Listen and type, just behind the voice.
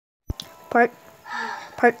part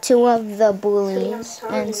 2 of the bullies.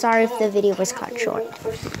 And sorry if the video was cut short.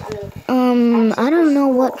 I don't know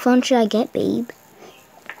what phone should I get, babe.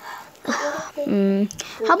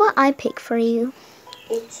 How about I pick for you?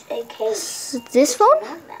 This phone?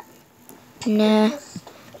 Nah.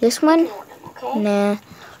 This one? Nah.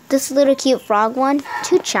 This little cute frog one?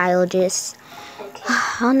 Too childish.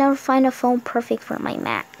 I'll never find a phone perfect for my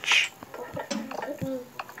match.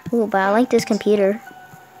 Ooh, but I like this computer.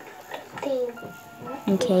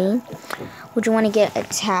 Okay. Would you want to get a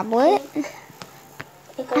tablet?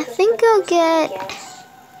 I think I'll get...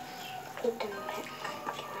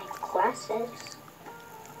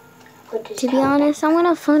 To be honest, I want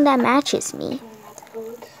a phone that matches me.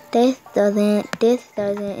 This doesn't,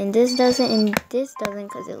 and this doesn't,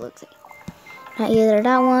 because it looks like not either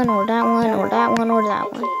that one, or that one, or that one, or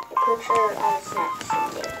that one.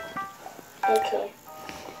 Okay.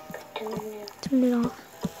 Turn it off.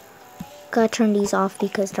 Gotta turn these off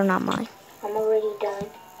because they're not mine. I'm already done.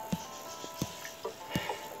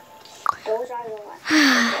 Those are the ones.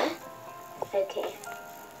 Okay.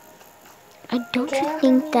 Don't you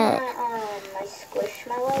think that my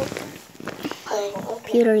squishmallow?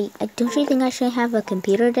 computer? Don't you think I should have a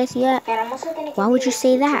computer just yet? And I'm also gonna Why would you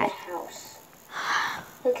say that?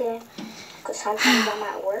 Okay. Because sometimes I'm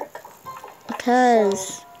at work.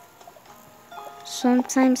 Because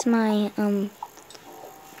sometimes my I'm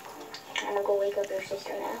gonna go wake up your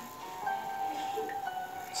sister now.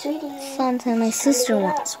 Sweetie. Sometimes my sister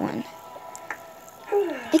wants one.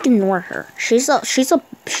 Ignore her. She's a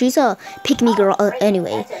pick-me girl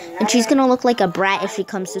anyway, and she's gonna look like a brat if she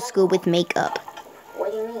comes to school with makeup.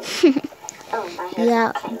 What do you mean?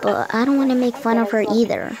 Yeah, but I don't want to make fun of her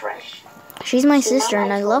either. She's my sister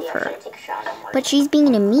and I love her, but she's being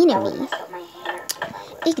mean to me.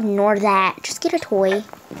 Ignore that. Just get a toy.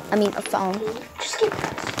 I mean, a phone.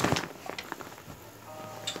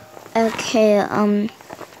 Okay, I know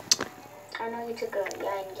you took a,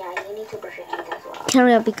 yeah, you need to brush your teeth as well.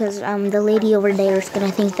 hurry up because the lady over there is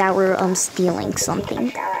gonna think that we're stealing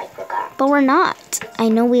something. But we're not. I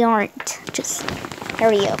know we aren't. Just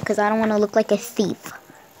hurry up because I don't want to look like a thief.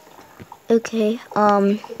 Okay,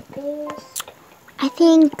 I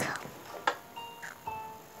think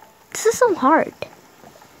this is so hard.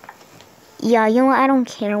 Yeah, you know what? I don't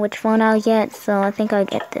care which phone I'll get, so I think I'll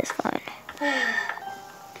get this one.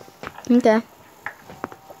 Okay.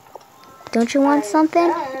 Don't you want something?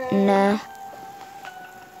 Nah.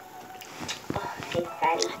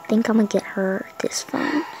 I think I'm gonna get her this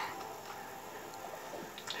phone.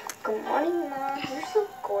 Good morning, Mom. You're so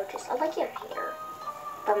gorgeous. I like your hair,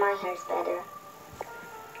 but my hair's better.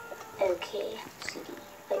 Okay, sweetie.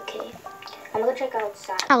 Okay. I'm gonna check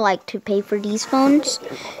outside. I like to pay for these phones.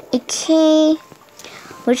 Okay.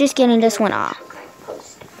 We're just getting this one off.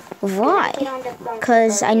 Why?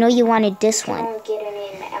 Because I know you wanted this one. I'll get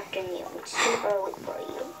it in the afternoon. It's too early for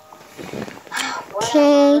you.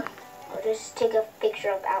 Okay. I'll just take a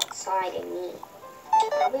picture of outside and me.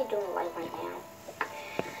 Probably doing light right now.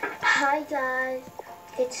 Hi guys,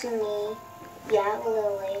 it's me. Yeah,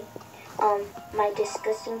 Lily. My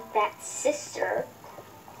disgusting fat sister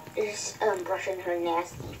is brushing her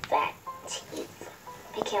nasty fat teeth.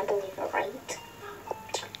 I can't believe it, right?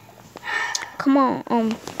 Come on,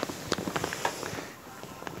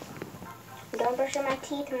 Don't brush my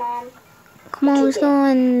teeth, Mom. come on, let's go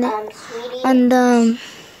on Sweetie. the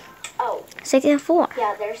Oh, second floor.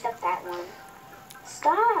 yeah, there's the fat one.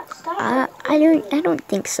 Stop. I don't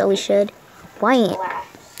think so. We should. Why? Relax.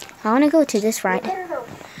 I want to go to this Look ride. at her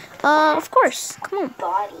Of course. Come on.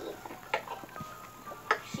 body.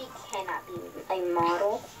 She cannot be a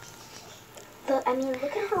model. Look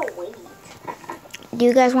at her weight. Do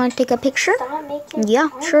you guys want to take a picture? Stop making Yeah,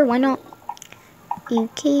 fun sure. of Why me. not?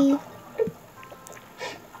 Okay.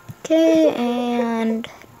 Okay, and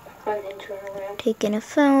Run into her room. taking a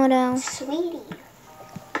photo. Sweetie,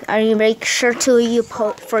 Are you make sure to you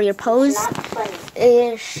for your pose? not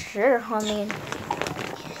funny. Sure. I mean,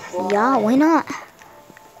 yeah. Why not?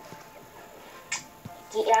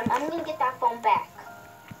 Yeah, I'm gonna get that phone back.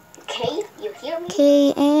 Okay, you hear me?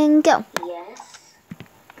 Okay, and go. Yes.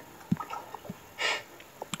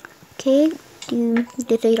 Okay, do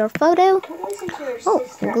you take our photo? Don't listen to your Oh,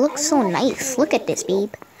 sister. it looks so I know nice. she Look at this,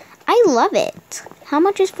 babe. I love it. How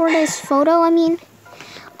much is for this photo? I mean,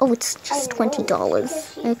 oh, it's just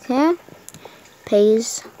 $20. Okay,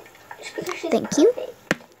 pays. It's because she's Thank you.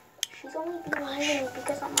 perfect. She's only being mean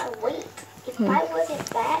because of my weight. If I wasn't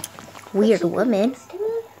fat, Weird woman. to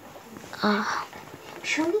me,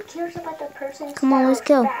 she only cares about the person. Come on, let's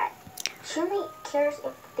go. Fat. She only cares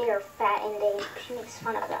if they are fat and she makes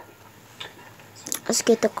fun of them. Let's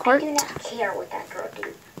get the cart. I do not care what that girl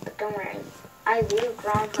do, but don't worry. I will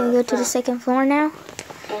drown her. Can we go to the second floor now?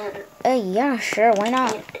 And yeah, sure. Why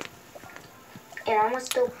not? And I'm gonna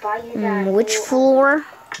still buy you that. Which floor?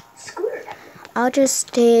 Scooter. I'll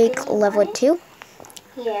just take level 2.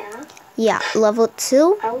 Yeah. Yeah, level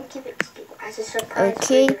 2. I will give it to you as a surprise.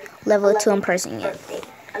 Okay, level 2. I'm pressing it.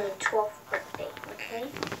 12th birthday. Okay.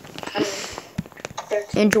 I mean,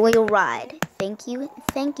 13th. Enjoy your ride. Thank you.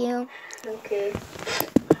 Thank you. Okay.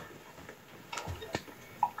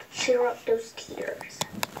 Cheer up those tears.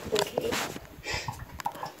 Okay.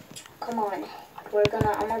 Come on. I'm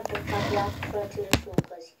gonna book my block going to the school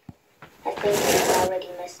because I think you already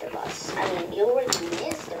missed the bus. I mean, you already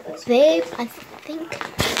missed the bus. Babe, I think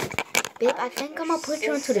I'm gonna put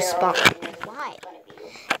you into the spot. Why?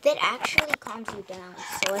 That actually calms you down.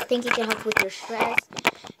 So I think it can help with your stress.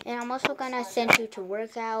 And I'm also gonna send you to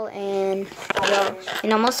workout and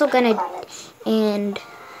I'm also gonna and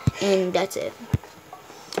that's it.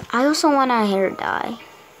 I also want a hair dye.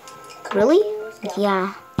 Really?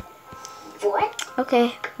 Yeah. What?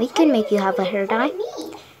 Okay, we can make you have a hair dye.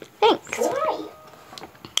 Thanks. Why?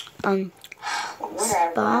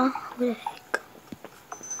 Spa. What the heck?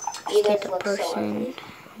 Let's get the person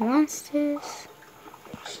who wants this.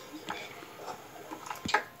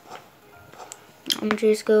 I'm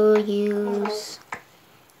just gonna use.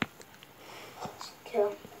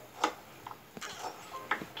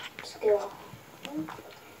 Skill.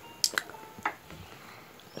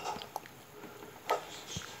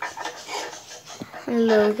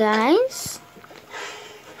 Hello guys.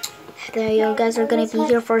 There you guys are gonna be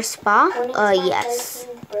here for a spa? Yes.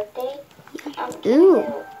 Ooh.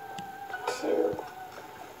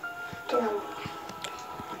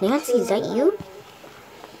 Nancy, is that you?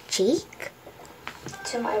 Cheek?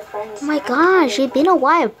 To my friends. Oh my gosh, it's been a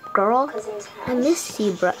while, girl. I miss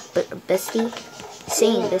you, bestie.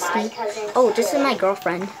 Saying bestie. Oh, this is my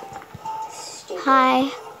girlfriend.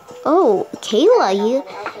 Hi. Oh, Kayla,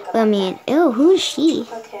 who is she?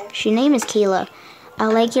 Her name is Kayla. I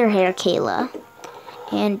like your hair, Kayla.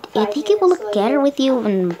 And I think it will look better with you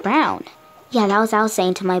in brown. Yeah, that was what I was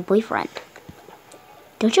saying to my boyfriend.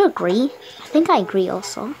 Don't you agree? I think I agree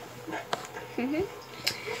also.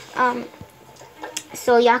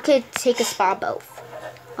 So y'all could take a spa both.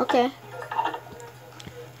 Okay.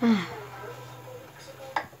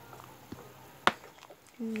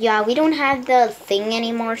 Yeah, we don't have the thing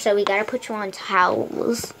anymore, so we gotta put you on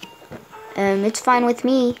towels. It's fine with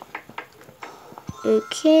me.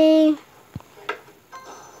 Okay.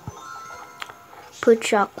 Put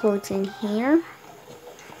your clothes in here.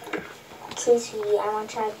 Casey, I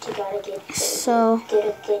want you to gotta get a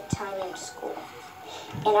good time in school.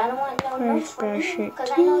 And I don't want no notes from you,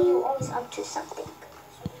 because I know you're always up to something.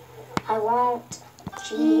 I won't.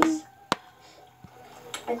 Jeez.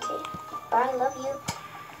 Okay. Bye, love you.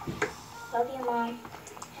 Love you, Mom.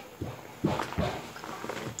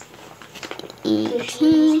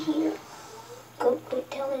 Okay. Go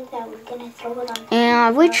tell her that we're gonna throw it on.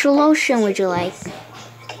 And which lotion would you like?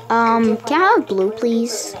 Can I have blue,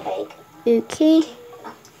 please? Okay.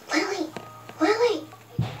 Lily.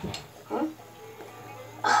 Huh?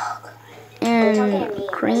 Oh, God. And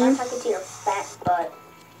cream. I'm talking to your fat butt.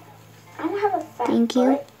 I don't have a fat Thank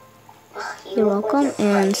you. butt. You're welcome.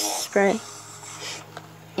 And spray.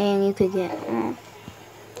 And you could get.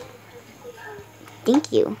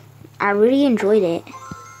 Thank you. I really enjoyed it.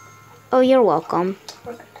 Oh, you're welcome.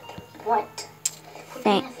 What?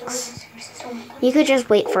 Thanks. You could just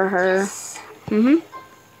wait for her. Give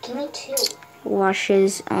me 2. Wash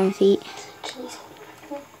his own feet.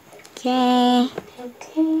 Okay.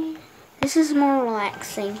 This is more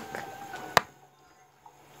relaxing.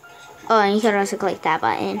 Oh, and you can also click that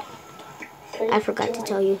button. I forgot to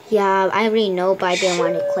tell you. Yeah, I already know, but I didn't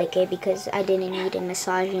want to click it because I didn't need a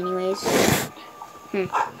massage anyways.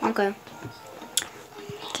 Okay.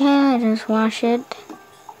 Okay, just wash it.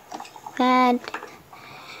 Bad.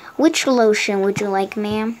 Which lotion would you like,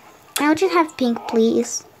 ma'am? I'll just have pink,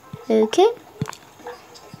 please. Okay.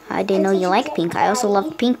 I didn't know you like pink. I also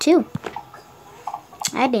love pink, too.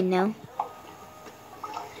 I didn't know.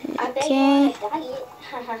 Okay.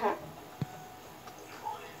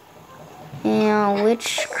 And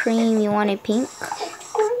which cream you wanted, pink?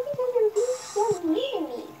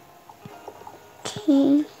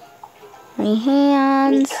 Okay. My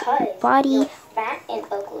hands, body. You're fat and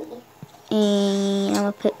ugly. And I'm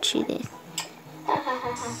gonna put you this.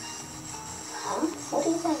 What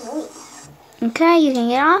is that noise? Okay, you can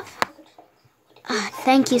get off.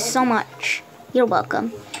 Thank you so much. You're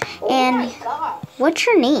welcome. And what's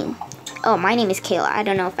your name? Oh, my name is Kayla. I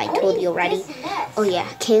don't know if I told you already. Oh yeah,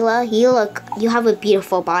 Kayla, you have a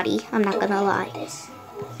beautiful body. I'm not gonna lie.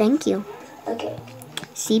 Thank you. Okay.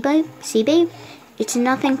 See, babe? It's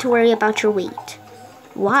nothing to worry about your weight.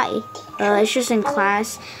 Why? It's just in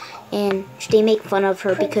class, and they make fun of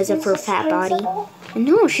her because of her fat body.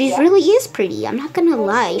 No, she really is pretty. I'm not gonna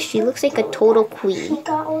lie. She looks like a total queen.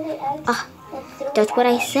 That's what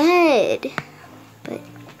I said. But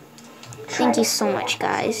thank you so much,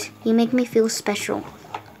 guys. You make me feel special.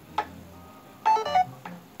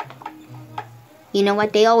 You know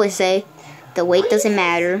what they always say? The weight doesn't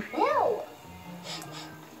matter.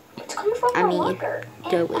 I mean,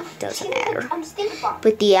 the weight doesn't matter.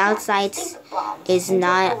 But the outside is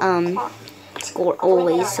not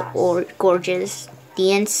always gorgeous.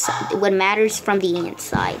 The inside, what matters from the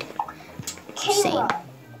inside. Same.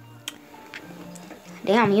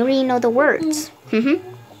 Damn, you already know the words.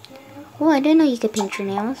 Oh, I didn't know you could paint your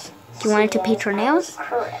nails. Do you want to paint your nails?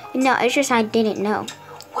 No, it's just I didn't know.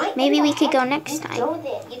 Maybe we could go next time.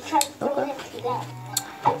 Okay.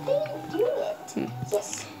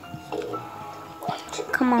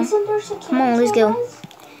 Come on, let's go.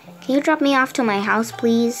 Can you drop me off to my house,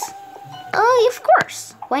 please? Oh, of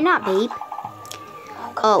course. Why not, babe?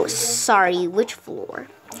 Oh, sorry. Which floor?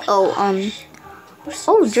 Oh,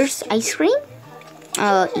 there's ice cream?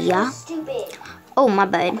 Yeah. Oh, my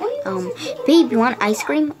bad. Babe, you want ice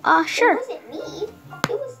cream? Sure.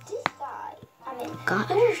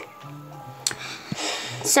 Gosh.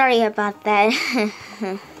 Sorry about that.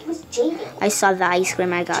 I saw the ice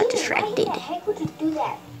cream, I got distracted.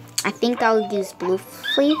 I think I'll use blue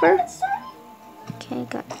flavor. Okay,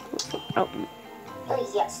 got blue flavor.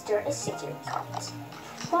 Oh, yes, there is secret cards.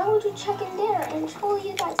 Why would you check in there and tell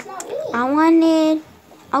you that's not me?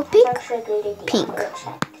 I'll pick pink.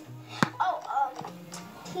 Oh,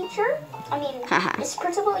 teacher? I mean, Miss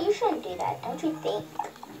Principal, you shouldn't do that, don't you think?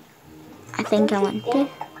 I think I want to.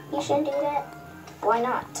 You shouldn't do that? Why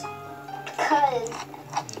not? Because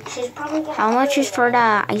she's probably gonna. How much is for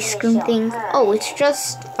the ice cream thing? Oh, it's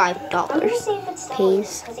just $5.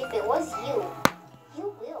 Pays. Because if it was you,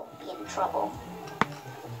 you will be in trouble.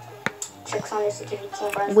 Tricks on the security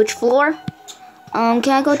cameras. Which floor? Can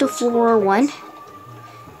I go to floor 1?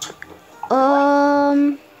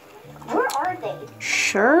 Where are they?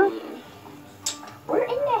 Sure. Where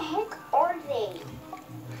in the heck are they?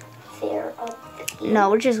 They're up. No,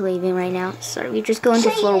 we're just leaving right now. Sorry, we're just going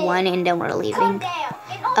to floor 1 and then we're leaving.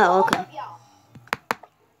 Oh, okay.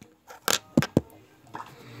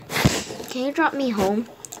 Can you drop me home?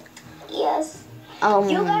 Yes.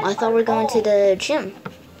 I thought we were going to the gym.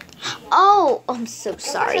 Oh, I'm so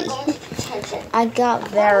sorry. I got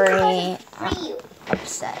very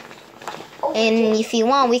upset. And if you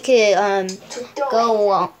want, we could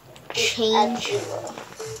go change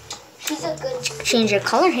your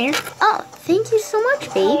color hair. Oh, thank you so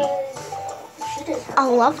much, babe.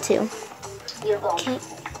 I'll love to. Okay.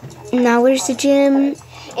 Now where's the gym?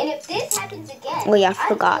 And if this happens again, oh yeah, I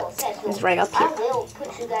forgot. It's right up here.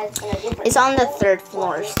 It's on the 3rd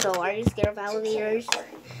floor. So are you scared of elevators?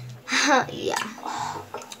 Yeah.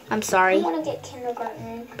 I'm sorry.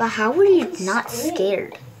 But how were you not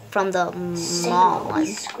scared from the mall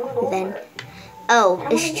one then? Oh,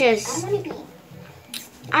 it's just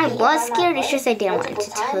I was scared. It's just I didn't want to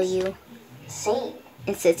tell you.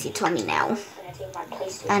 And since you told me now,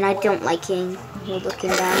 and I don't like you looking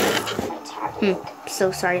down.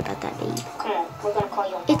 So sorry about that, babe.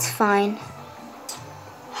 It's fine.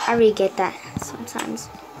 I really get that sometimes.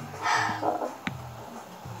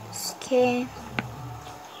 Okay.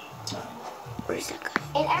 Where's that guy?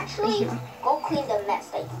 And actually, go clean the mess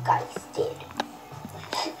that you guys did.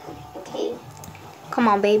 Okay? Come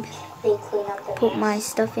on, babe. They clean up the Put mess. my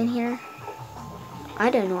stuff in here. I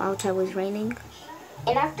don't know, outside was raining.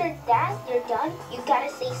 And after that, you're done. You gotta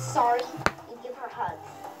say sorry and give her hugs.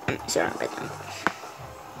 Sorry about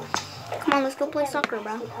that. Come on, let's go play soccer,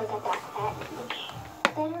 bro.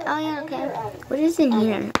 Oh yeah, okay. What is in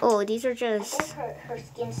here? Oh, these are just. Her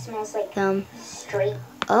skin smells like straight.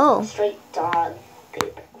 Oh. Straight dog,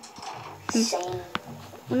 babe. Same.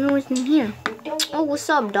 I wonder what's in here. Oh, what's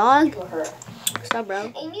up, dog? What's up,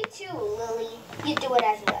 bro? And you too, Lily. You do it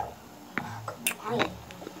as well.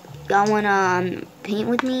 Y'all wanna paint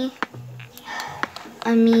with me?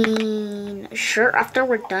 I mean, sure. After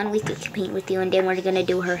we're done, we could paint with you, and then we're gonna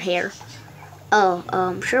do her hair. Oh,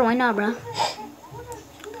 sure. Why not, bro?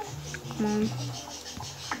 Come on.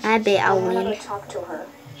 I bet I'll win. I'm gonna talk to her.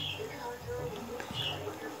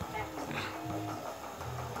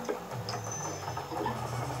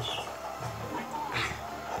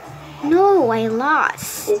 No, I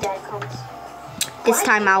lost. His dad comes. This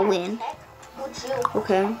time I'll win.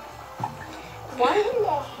 Okay. What in the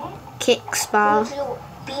heck? Kicks ball. Would you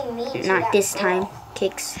be mean to Not that this girl? time.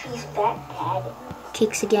 Kicks. He's fat, Dad.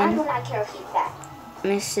 Kicks I again. do not care if he's fat.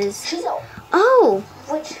 Misses. She's a Oh!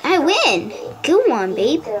 which I win! Good one,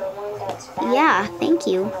 babe. the one that's fat Yeah, and thank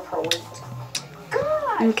you. of her weight.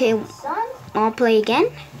 God, Okay, son. I'll play again?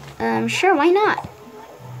 Sure, why not?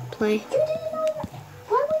 Play. You didn't know that.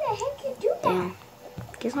 Why would the heck you do that? Damn.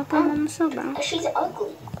 Guess I'll play on myself, bro. She's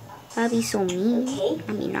ugly. That'd be so mean. Okay.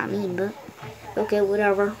 I mean, not mean, but... Okay,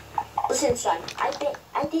 whatever. Listen, son. I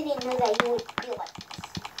didn't know that you would be like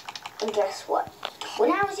this. And guess what?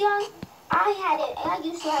 When I was young, I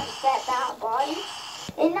used to have a fat body.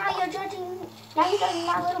 And now you're judging my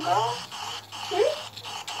little girl?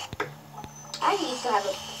 I used to have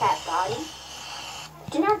a fat body.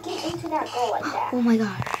 Do not get into that girl like that. Oh my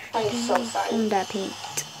gosh. I'm so sorry. I'm that paint.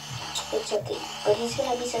 It's okay. But he's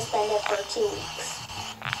going to be suspended for 2 weeks.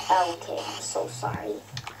 Okay, I'm so sorry.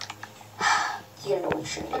 You know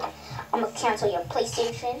what you need. I'm going to cancel your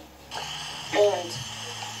PlayStation. And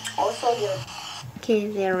also your... Okay,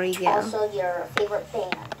 there we go. Also your favorite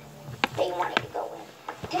band. They wanted to go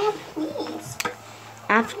in. Dad, please.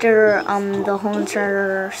 After the home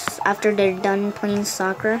starters, after they're done playing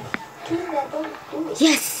soccer. Do that, don't do it.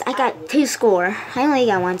 Yes, I got 2 score. I only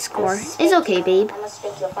got 1 score. It's okay, babe. I'm gonna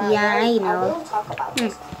spank your father. Yeah, I I know. will talk about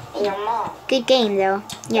this. And your mom. Good game though.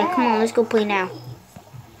 Yeah, come on, let's go play now.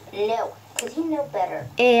 No, because you know better.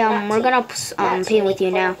 Hey, Not we're to- gonna not to play with make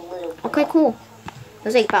you now. fun of little Okay, boy. cool. It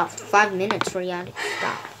was like about 5 minutes for you to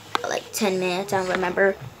stop. Like 10 minutes, I don't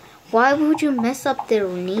remember. Why would you mess up the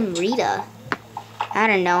name Rita? I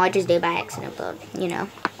don't know, I just did by accident, but you know.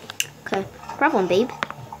 Okay, problem, babe.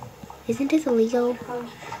 Isn't it illegal?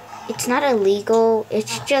 It's not illegal.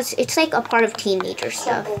 It's just, it's like a part of teenager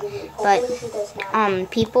stuff. But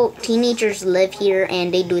teenagers live here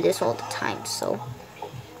and they do this all the time. So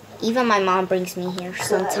even my mom brings me here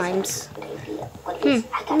sometimes.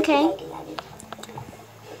 Okay.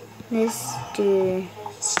 Let's do.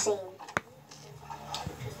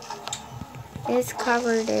 Let's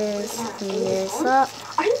cover this. Clean this up.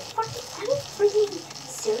 Are you freaking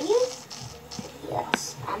serious?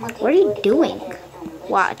 Yes. What are you doing?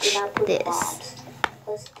 Watch this.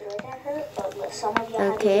 Let's throw it at her, but some of you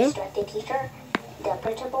Okay. have to distract the teacher, the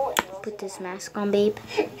principal, and Put this mask on, babe.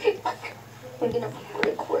 we're gonna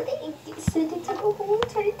record it and send it to the whole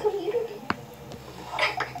entire community.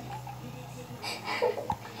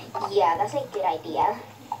 Yeah, that's a good idea.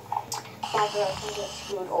 That girl can get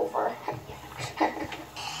screwed over.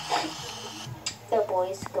 The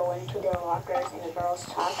boys go into their lockers and the girls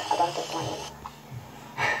talk about the plan.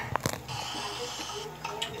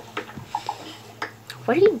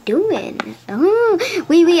 What are you doing? Oh,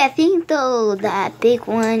 wait. I think though that big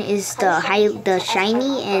one is the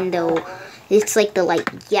shiny, and it's like the light.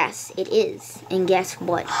 Yes, it is. And guess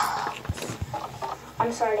what?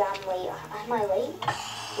 I'm sorry that I'm late. Am I late?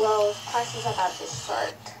 Well, class is about to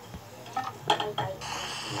start.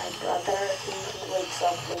 My brother, he wakes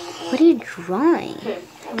up late. What are you drawing?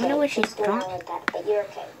 I wonder what she's drawing. Like that, but you're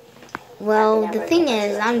okay. Well, the thing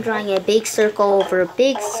is, I'm drawing a big circle over a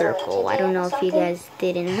big circle. I don't know if you guys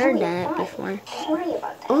didn't heard that before. Don't worry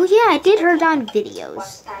about that. Oh yeah, I did heard on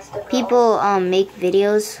videos. People make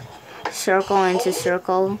videos, circle into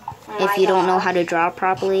circle, if you don't know how to draw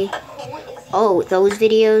properly. Oh, those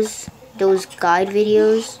videos, those guide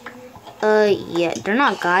videos. Yeah, they're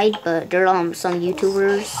not guide, but they're some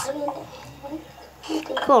YouTubers.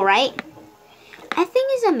 Cool, right? I think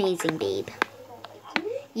it's amazing, babe.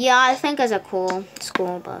 Yeah, I think it's a cool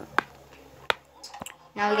school, but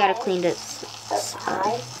now we gotta clean this.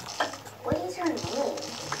 What is your name?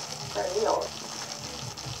 For real?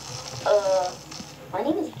 My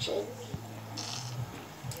name is Jake.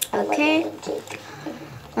 Okay.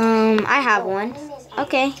 I have one.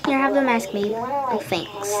 Okay, here, have the mask, babe. Oh,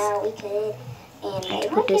 thanks. I have to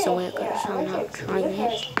put this away because I'm not trying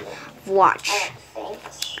it. Watch.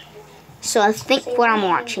 So I think what I'm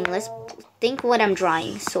watching. Let's think what I'm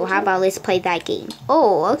drawing. So how about let's play that game?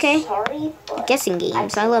 Oh, okay. Guessing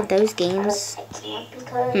games. I love those games.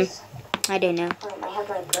 I don't know. I have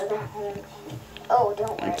my brother home. Oh,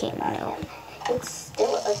 don't worry. Okay, no. It's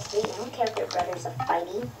still a game. I don't care if your brothers are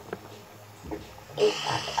fighting.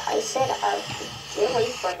 I said, get away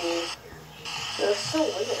from me. You're so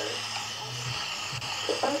weird.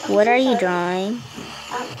 What are you drawing?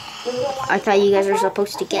 I thought you guys were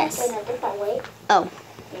supposed to guess. In a different way. Oh.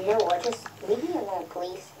 No, just leave me alone,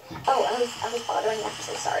 please. Oh, I was bothering. I'm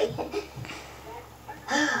so sorry.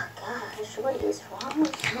 Oh, gosh, what is wrong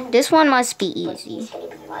with him? This one must be easy. He is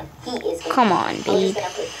gonna Come on, I'm babe. just gonna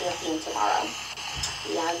put 15 tomorrow.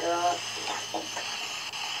 Yeah, girl. Yeah, thanks.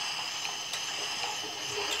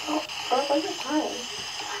 Girl, what are you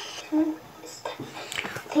buying?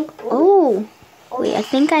 Oh, wait, I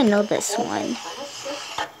think I know this one.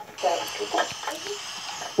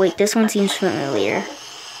 Wait, this one seems familiar.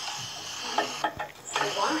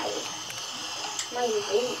 Why? My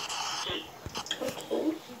weight.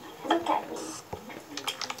 Okay, look at me.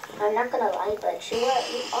 I'm not gonna lie, but you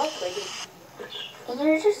are pretty. And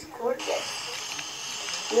you're just gorgeous.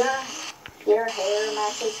 Your hair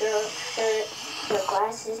matches your shirt. Your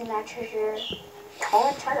glasses matches your whole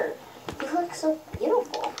entire. You look so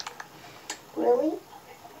beautiful. Really?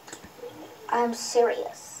 I'm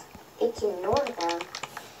serious. Ignore them.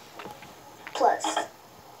 Plus,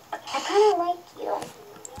 I kind of like you.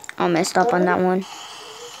 I messed up on that one.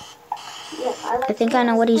 Yeah, I think I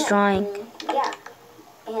know what he's drawing. Yeah.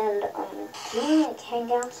 And, do you want to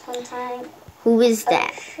hang out sometime? Who is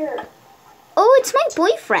that? Sure. Oh, it's my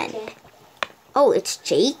boyfriend. Okay. Oh, it's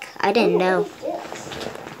Jake? I didn't know.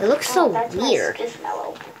 It looks so that's weird. My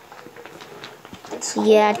squishmallow. It's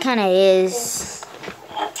Yeah, it kind of is.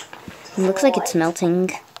 It looks like it's melting.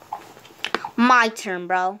 My turn,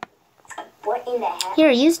 bro. What in the heck? Here,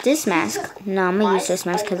 use this mask. No, I'm gonna use this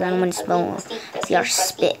mask because I don't want to spill your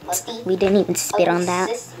spit. We didn't even spit on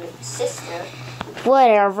that. Sister.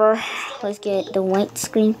 Whatever. Let's get the white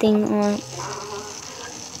screen thing on.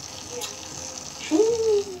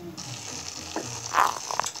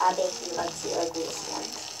 I bet you like the ugliest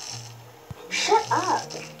one. Shut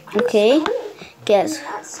up. Okay. Guess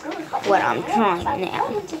what I'm drawing now.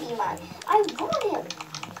 I want him.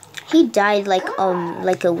 He died like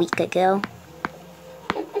a week ago.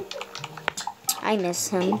 I miss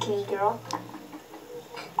him. Pick me, girl.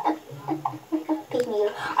 Pick me,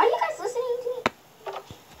 girl. Are you guys listening to me?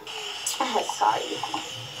 Sorry.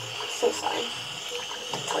 So sorry.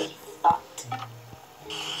 That's what you thought.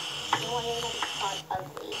 You wanted to be called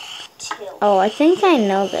ugly. Chill. Oh, I think I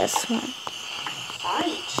know this one.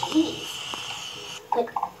 Sorry, jeez.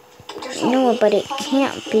 Like, No, but it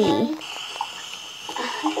can't be.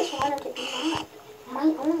 I just want him to be my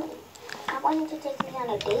own. I want him to take me on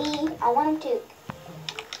a date. I want him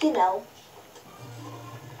to, you know,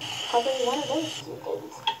 probably one of those 2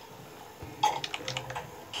 days.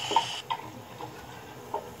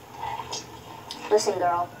 Listen,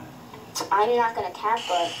 girl, I'm not gonna cap,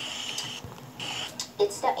 but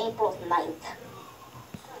it's the April 9th,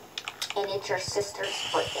 and it's your sister's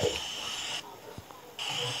birthday.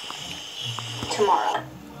 Tomorrow.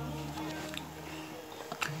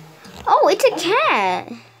 Oh, it's a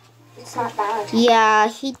cat. It's not Valentine's. Yeah,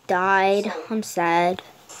 he died. I'm sad.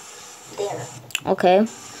 There. Okay.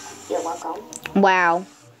 You're welcome. Wow.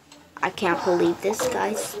 I can't believe this,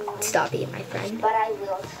 guys. Stop being my friend. But I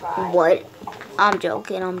will try. What? I'm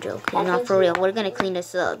joking. Not for real. We're gonna clean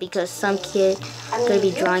this up because some kid gonna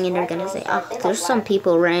be drawing and they're gonna say, oh, there's some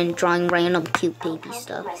people drawing random cute baby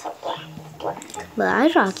stuff. But I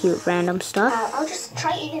draw cute random stuff. I'll just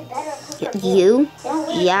try even better. You?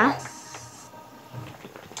 Yeah?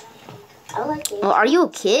 I like it. Oh, are you a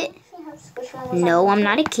kid? No, I'm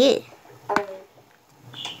not a kid.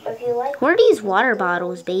 If you like, What are these water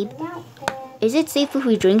bottles, babe? Is it safe if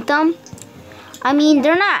we drink them? I mean,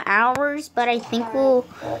 they're not ours, but I think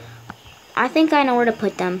I know where to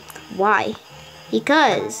put them. Why?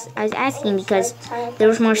 Because, I was asking because there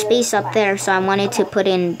was more space up there, so I wanted to put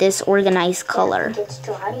in this organized color.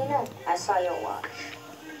 How do you know? I saw your watch.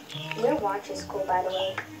 Your watch is cool, by the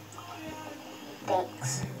way.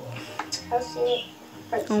 Thanks. I'll see it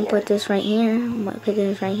right I'm gonna here. put this right here. I'm gonna put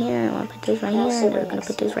this right here. I'm gonna put this right here. And we're gonna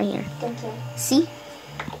put this right here. Thank you. See?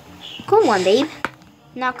 Come on, babe.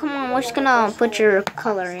 Now, come on. We're just gonna put your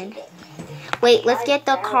color in. Wait, let's get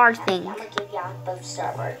the card thing. I'm gonna give y'all both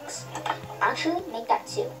Starbucks. Actually, make that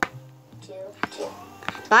 2. 2, 2.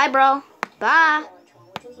 Bye, bro. Bye.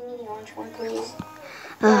 Would you give me the orange one, please?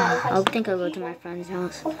 I think I'll go to my friend's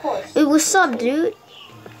house. Of course. Hey, what's up, dude?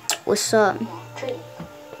 What's up? Treat.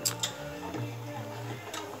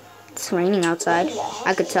 It's raining outside.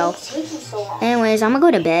 I could tell. It's taking so long. Anyways, I'm gonna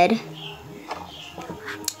go to bed.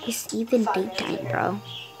 It's even daytime, bro.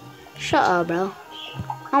 Shut up, bro.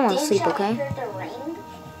 I want to sleep, okay? Didn't y'all hear the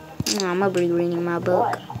ring? I'm gonna be reading my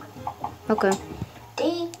book. What? Okay.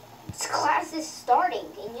 This class is starting,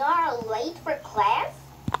 and y'all are late for class?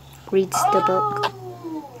 Reads the book. Oh.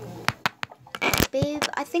 Babe,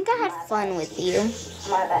 I think I had fun with you.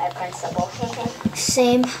 My bad, principal.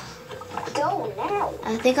 Same. Go now.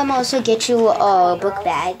 I think I'm also get you a book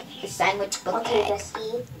bag. The sandwich book Okay, bag.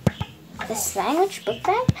 bestie. The sandwich book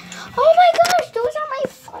bag? Oh my gosh, those are my...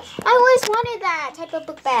 I always wanted that type of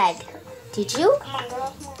book bag. Did you? Come on,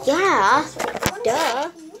 girl. Yeah.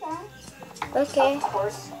 Duh. Okay. Of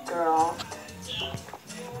course, girl.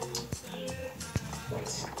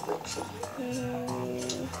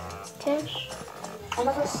 Okay. I'm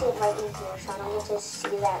gonna go sit right in here, so I don't get to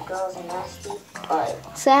see that girl's nasty.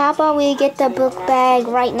 But So how about we get the book bag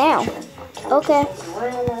right now? Okay.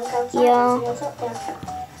 Yeah.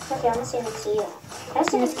 Okay, I'm gonna sit next to you.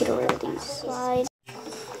 Let's get rid of these slides.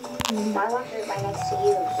 My locker is right next to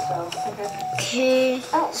you, so. Okay.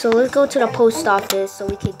 So let's go to the post office so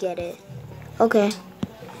we could get it. Okay.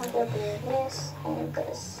 I'll do this and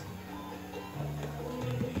this.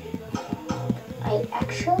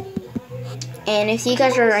 And if you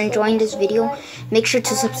guys are enjoying this video, make sure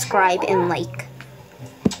to subscribe and like.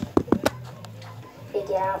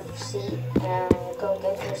 Get out, seat, and go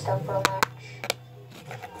get your stuff for lunch.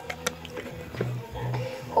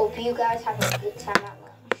 Hope you guys have a good time at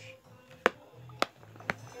lunch.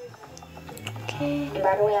 Okay. And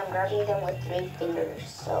by the way, I'm grabbing them with 3 fingers,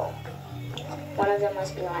 so one of them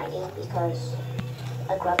must be lagging because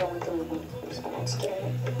I grabbed them with 3 fingers and I'm just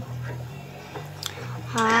kidding.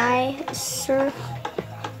 Hi, sir.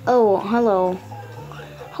 Oh, hello.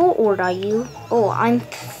 How old are you? Oh, I'm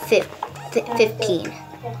 15.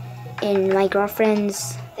 And my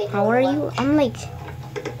girlfriend's, how old are you?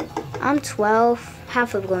 I'm 12.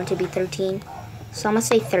 Half of going to be 13. So I'm gonna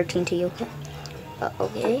say 13 to you,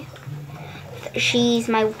 okay? Okay.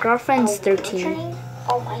 My girlfriend's 13.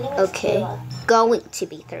 Okay. Going to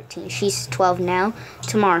be 13. She's 12 now.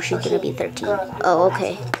 Tomorrow she's gonna be 13. Oh,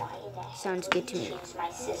 okay. Sounds good to me.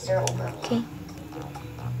 Okay.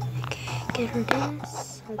 Okay, get her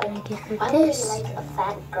this. I'm gonna get her this. I like a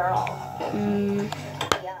fat girl.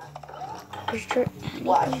 Yeah. Is there anything she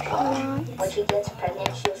wants? When she gets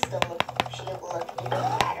pregnant, she'll look even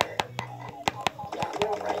fatter. Yeah,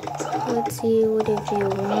 you're right. Let's see, what did you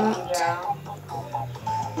want?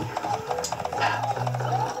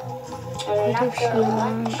 What if she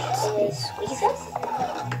wants is squeezes?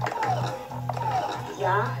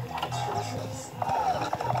 Yeah, Jesus.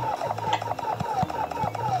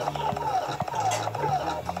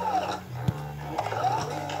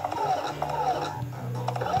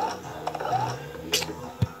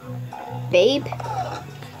 Babe?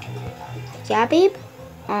 Yeah, babe?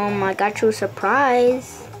 I got you a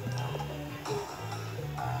surprise.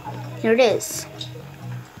 Here it is.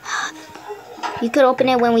 You could open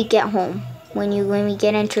it when we get home. When we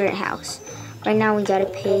get into your house. Right now we gotta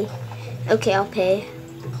pay. Okay, I'll pay.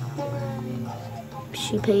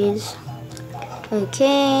 She pays.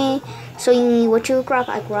 Okay. So what you grab?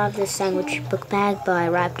 I grabbed this sandwich book bag, but I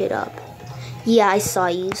wrapped it up. Yeah, I saw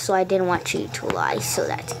you, so I didn't want you to lie, so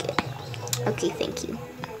that's good. Okay, thank you.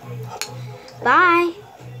 Bye.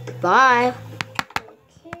 Bye.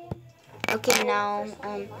 Okay, now,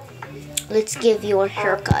 let's give you a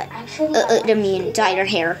haircut. Dye your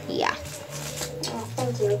hair, yeah. Oh,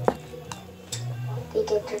 thank you. You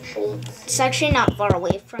get your treats. It's actually not far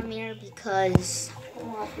away from here because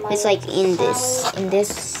it's like in this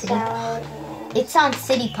city. It's on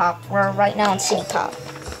City Pop. We're right now on City Pop.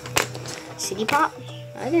 City Pop?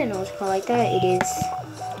 I didn't know it's called like that. It is.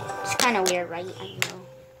 It's kind of weird, right?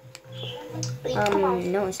 I know.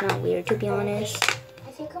 No, it's not weird, to be honest.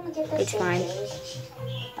 I think I'm gonna get the It's fine.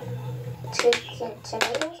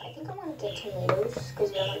 Tomatoes? I think I'm gonna get tomatoes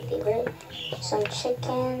because they're my favorite. Some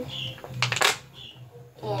chicken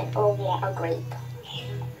and a grape.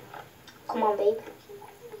 Come on, babe.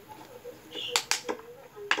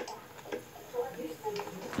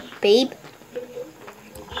 Babe?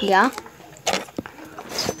 Yeah?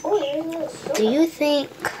 Oh, there it is. Do you think...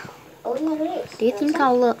 Oh, yeah, there is. Do you think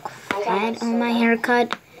I'll look fat on my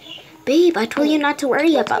haircut? Babe, I told you not to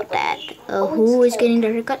worry about that. Who is getting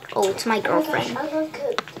the haircut? Oh, it's my girlfriend. I love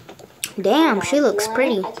good. Damn, she looks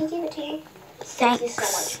pretty. I can give it to you.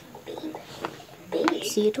 Thanks. Thank you so much, babe. Babe.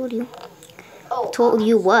 See, I told you. Oh, Told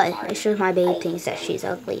you what? It's just my babe thinks that she's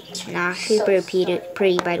ugly. Nah, she's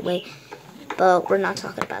pretty, by the way. But we're not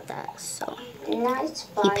talking about that, so. No, it's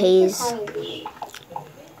fine. He pays.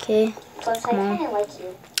 Okay, Plus, come I on. kind of like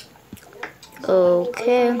you.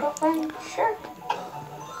 Okay. Sure.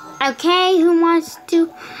 Okay, who wants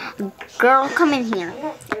to? Girl, come in here.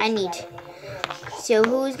 I need. So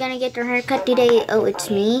who's gonna get their haircut today? Oh, it's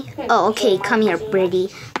me. Oh, okay. Come here, pretty.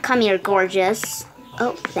 Come here, gorgeous.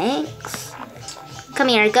 Oh, thanks. Come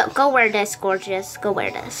here. Go wear this, gorgeous. Go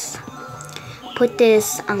wear this. Put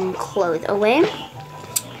this clothes away.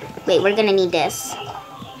 Wait, we're gonna need this.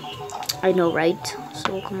 I know, right?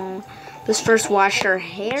 So come on. Let's first wash her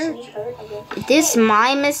hair. This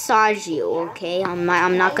my massage you, okay? I'm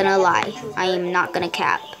not gonna lie. I am not gonna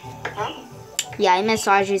cap. Yeah, I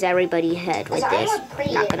massages everybody's head with this.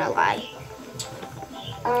 Not gonna lie.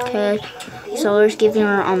 Okay, so we're just giving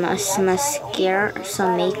her mascara,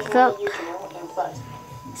 some makeup.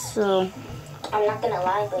 So I'm not gonna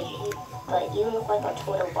lie, but you look like a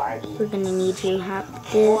total Barbie. we're gonna need you to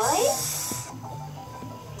have this.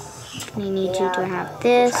 We need you to have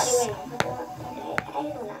this.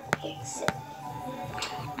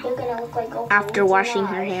 You're gonna look like After washing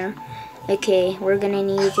her hair. Okay, we're gonna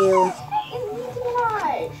need you.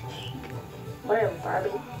 Whatever,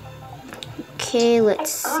 Barbie. Okay,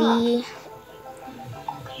 let's see.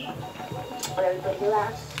 Everybody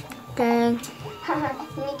laughs. Okay.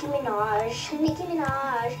 Nicki Minaj. Nicki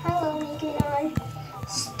Minaj. Hello, Nicki Minaj.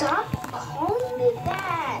 Stop calling me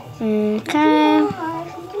that. Okay.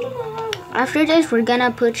 After this, we're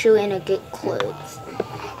gonna put you in a good clothes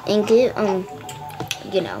and get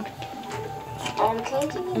you know. Can you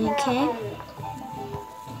give me Okay.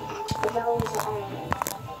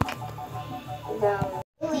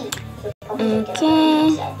 Okay.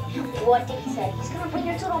 What did he say? He's gonna bring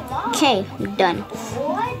her to the mall. Okay, done.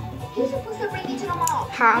 What? He's supposed to bring me to the mall.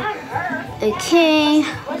 How? Not her. Okay.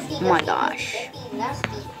 Rusty, Oh my Dusty, gosh. Dusty,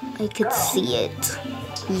 Nasty. I could see it.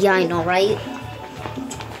 Yeah, I know, right?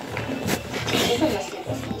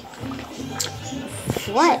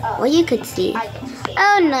 What? What you could see?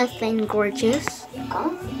 Oh, nothing, gorgeous.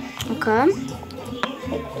 Okay.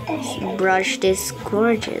 Brush this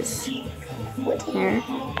gorgeous hair.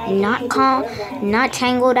 Not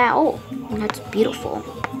tangled at all. That's beautiful.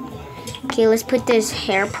 Okay, let's put this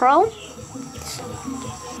hair pro.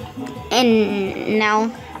 And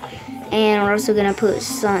now, and we're also gonna put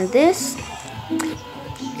some this,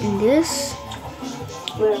 and this,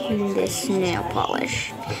 and this nail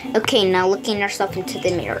polish. Okay, now looking yourself into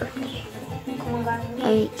the mirror.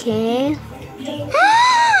 Okay.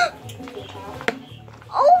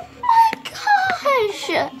 Oh my gosh!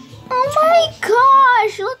 Oh my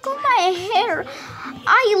gosh! Look at my hair.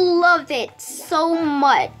 I love it so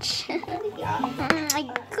much. Oh my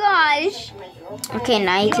gosh. Okay,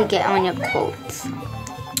 now you can get on your clothes.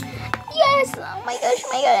 Yes! Oh my gosh,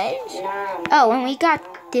 my gosh. Oh, and we got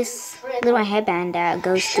this little headband that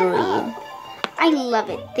goes through you. I love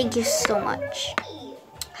it. Thank you so much.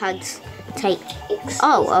 Hugs. Tight.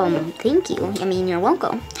 Oh, thank you. I mean, you're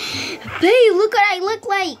welcome. Babe, look what I look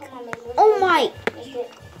like. Oh my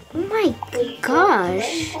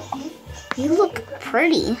gosh. You look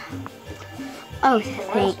pretty. Oh,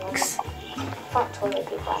 thanks. Oh,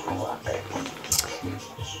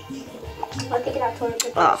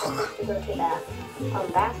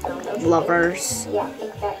 lovers. Yeah, I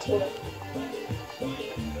think that too.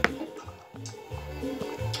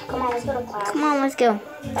 Come on, let's go to class. Come on, let's go.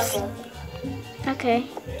 Okay. Okay.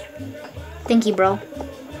 Thank you, bro.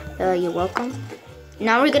 You're welcome.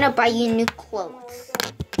 Now we're gonna buy you new clothes.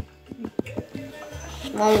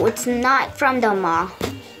 Well, it's not from the mall.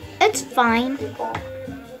 It's fine.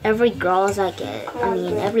 Every girl is like it. I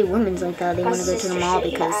mean, every woman's like that. They want to go to the mall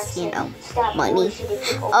because, you know, money.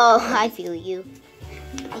 Oh, I feel you.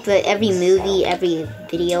 But every movie, every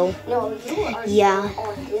video. No, you are yeah.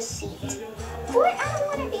 On this seat. What? I don't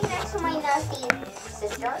want to be next to my nasty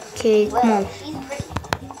sister. Okay, come on. She's pretty.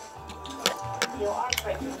 You are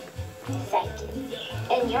pretty. Thank you.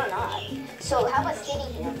 And you're not. So how about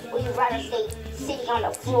sitting here? Would you rather stay sitting on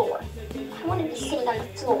the floor? I want to be sitting on the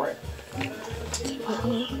floor.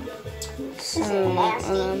 This is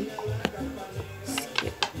nasty.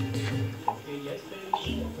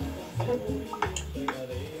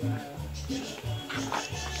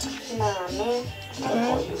 Nah, man.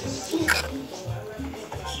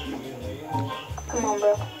 Come on,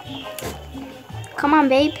 bro. Come on,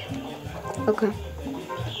 babe. Okay.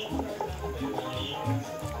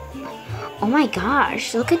 Oh my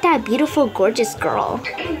gosh, look at that beautiful, gorgeous girl.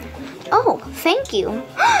 Oh, thank you.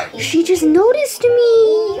 She just noticed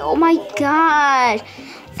me. Oh my gosh.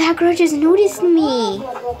 That girl just noticed me.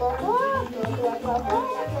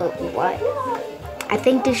 Oh, what? I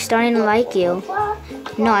think they're starting to like you.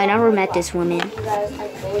 No, I never met this woman.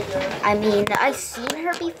 I mean, I've seen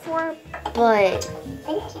her before, but...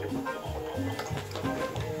 Thank you.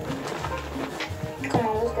 Come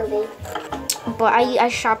on, let's go, babe. But I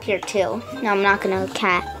shop here too. No, I'm not gonna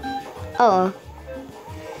cat. Oh.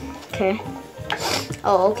 Okay.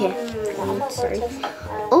 Oh, okay. Sorry.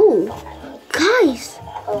 Oh, guys.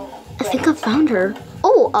 I think I found her.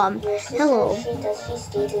 Oh, hello.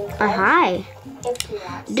 Hi.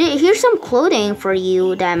 Here's some clothing for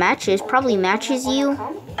you that matches. Probably matches you.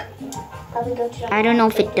 I don't know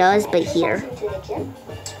if it does, but here.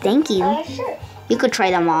 Thank you. You could try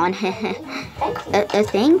them on.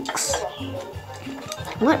 Thanks.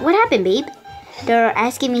 What happened, babe? They're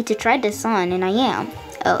asking me to try this on, and I am.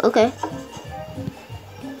 Oh, okay.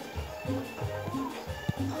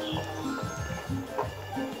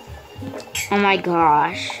 Oh my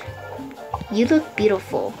gosh. You look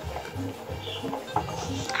beautiful.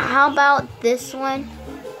 How about this one?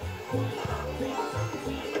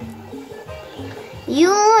 You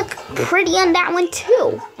look pretty on that one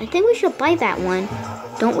too. I think we should buy that one.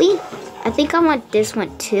 Don't we? I think I want this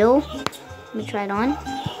one too. Let me try it on.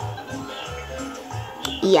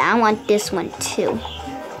 Yeah, I want this one too.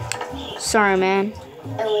 Sorry, man.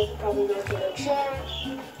 And we can probably go to the gym.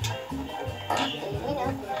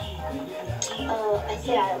 I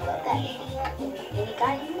said I love that idiot, and he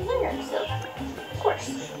got even better, so of course.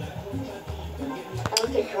 And we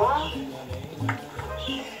could draw.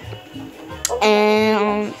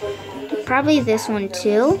 And probably this one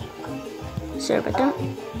too. Sorry about that.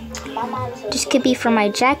 This could be for my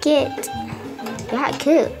jacket. Yeah, it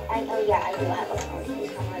could. Oh yeah, I do have a phone.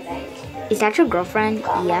 It's on my bank. Is that your girlfriend?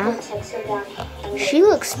 Yeah. She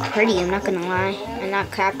looks pretty, I'm not gonna lie. I'm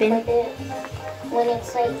not capping. When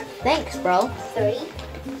it's like Thanks, bro. 3,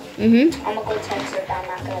 I'm gonna go text her, but I'm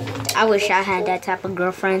not gonna be there. I wish I had that type of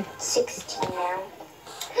girlfriend. 16 now.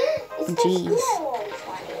 Jeez.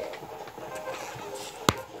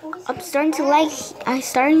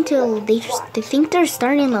 They think they're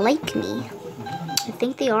starting to like me. I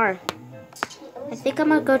think they are. I think I'm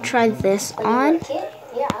gonna go try this on.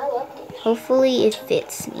 Yeah, I loved it. Hopefully it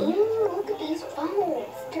fits me. Ooh, look at these phones.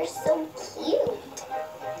 They're so cute.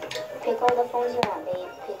 Pick all the phones you want, babe.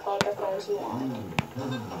 Pick all the phones you want.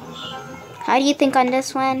 How do you think on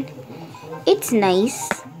this one? It's nice.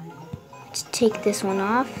 Let's take this one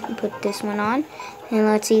off and put this one on. And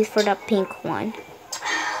let's see for the pink one.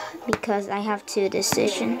 Because I have 2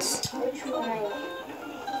 decisions. Which one?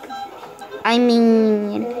 I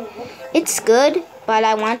mean, it's good, but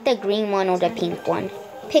I want the green one or the pink one.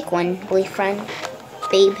 Pick one, boyfriend,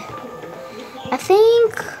 babe. I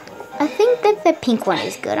think that the pink one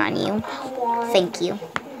is good on you. Thank you.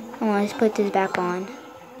 I want to put this back on.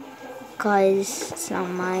 Cause it's not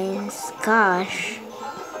mine. Gosh.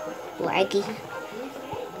 Laggy.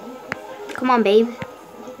 Come on, babe.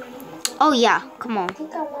 Oh yeah, come on. I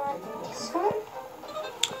think I want this one.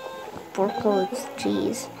 4 codes,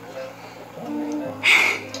 jeez.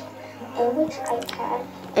 And which iPad?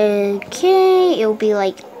 Okay, it'll be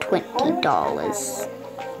like $20.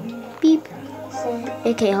 Beep.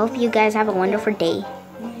 Okay, hope you guys have a wonderful day.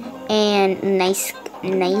 And nice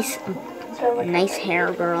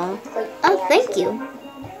hair, girl. Oh, thank you.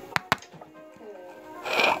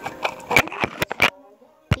 I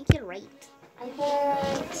think you're right. I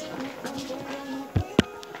want...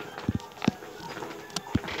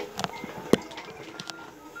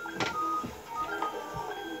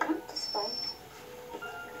 this one.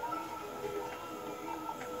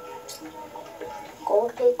 Go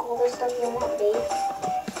take all the stuff you want, babe.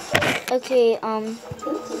 Okay,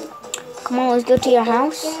 Thank you. come on, let's go to your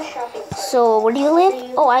house. Get a shopping cart. So, where do you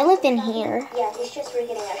live? Oh, I live in here. Yeah, it's just we're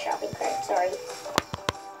getting a shopping cart. Sorry.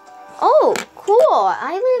 Oh, cool.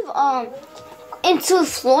 I live, into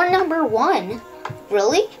floor number 1.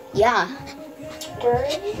 Really? Yeah.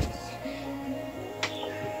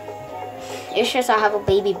 It's just I have a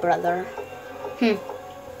baby brother.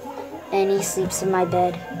 And he sleeps in my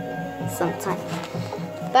bed sometimes.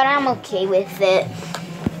 But I'm okay with it.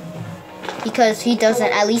 Because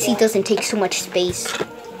at least he doesn't take so much space.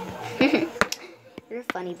 You're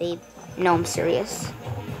funny, babe. No, I'm serious.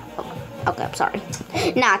 Okay, I'm sorry.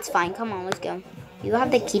 Nah, it's fine. Come on, let's go. You have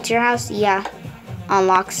the key to your house? Yeah.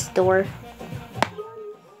 Unlocks the door.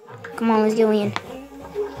 Come on, let's go in.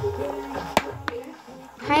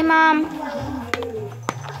 Hi, Mom.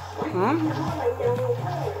 Huh?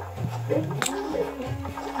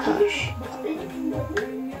 Gosh.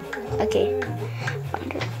 Okay.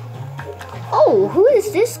 Oh, who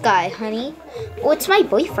is this guy, honey? Oh, it's my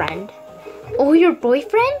boyfriend. Oh, your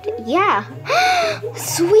boyfriend? Yeah.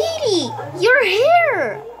 Sweetie, your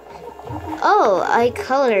hair. Oh, I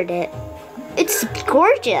colored it. It's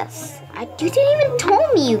gorgeous. You didn't even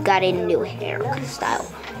tell me you got a new hairstyle.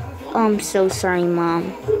 Oh, I'm so sorry,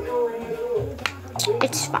 Mom.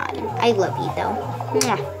 It's fine. I love you, though.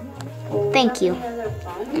 Mwah. Thank you,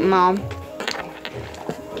 Mom.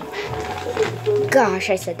 Gosh,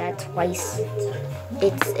 I said that twice.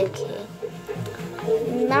 It's okay.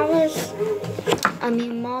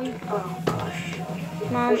 Mom. Oh, gosh.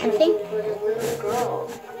 Mom, I think...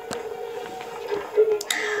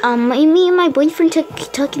 me and my boyfriend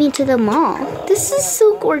took me to the mall. This is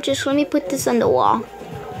so gorgeous. Let me put this on the wall.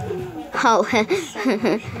 Oh,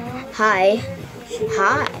 hi.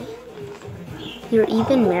 Hi. You're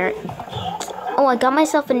even married. Oh, I got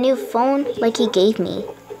myself a new phone like he gave me.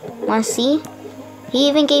 Wanna see? He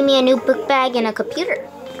even gave me a new book bag and a computer.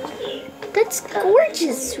 That's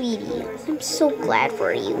gorgeous, sweetie. I'm so glad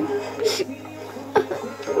for you.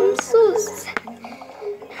 I'm so sad.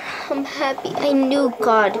 I'm happy. I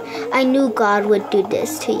knew God would do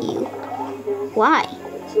this to you. Why?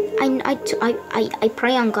 I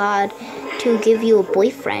pray on God to give you a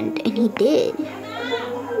boyfriend, and he did.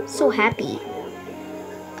 So happy.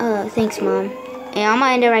 Thanks, Mom. And I'm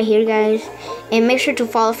gonna end it right here, guys. And make sure to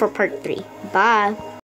follow for part 3. Bye.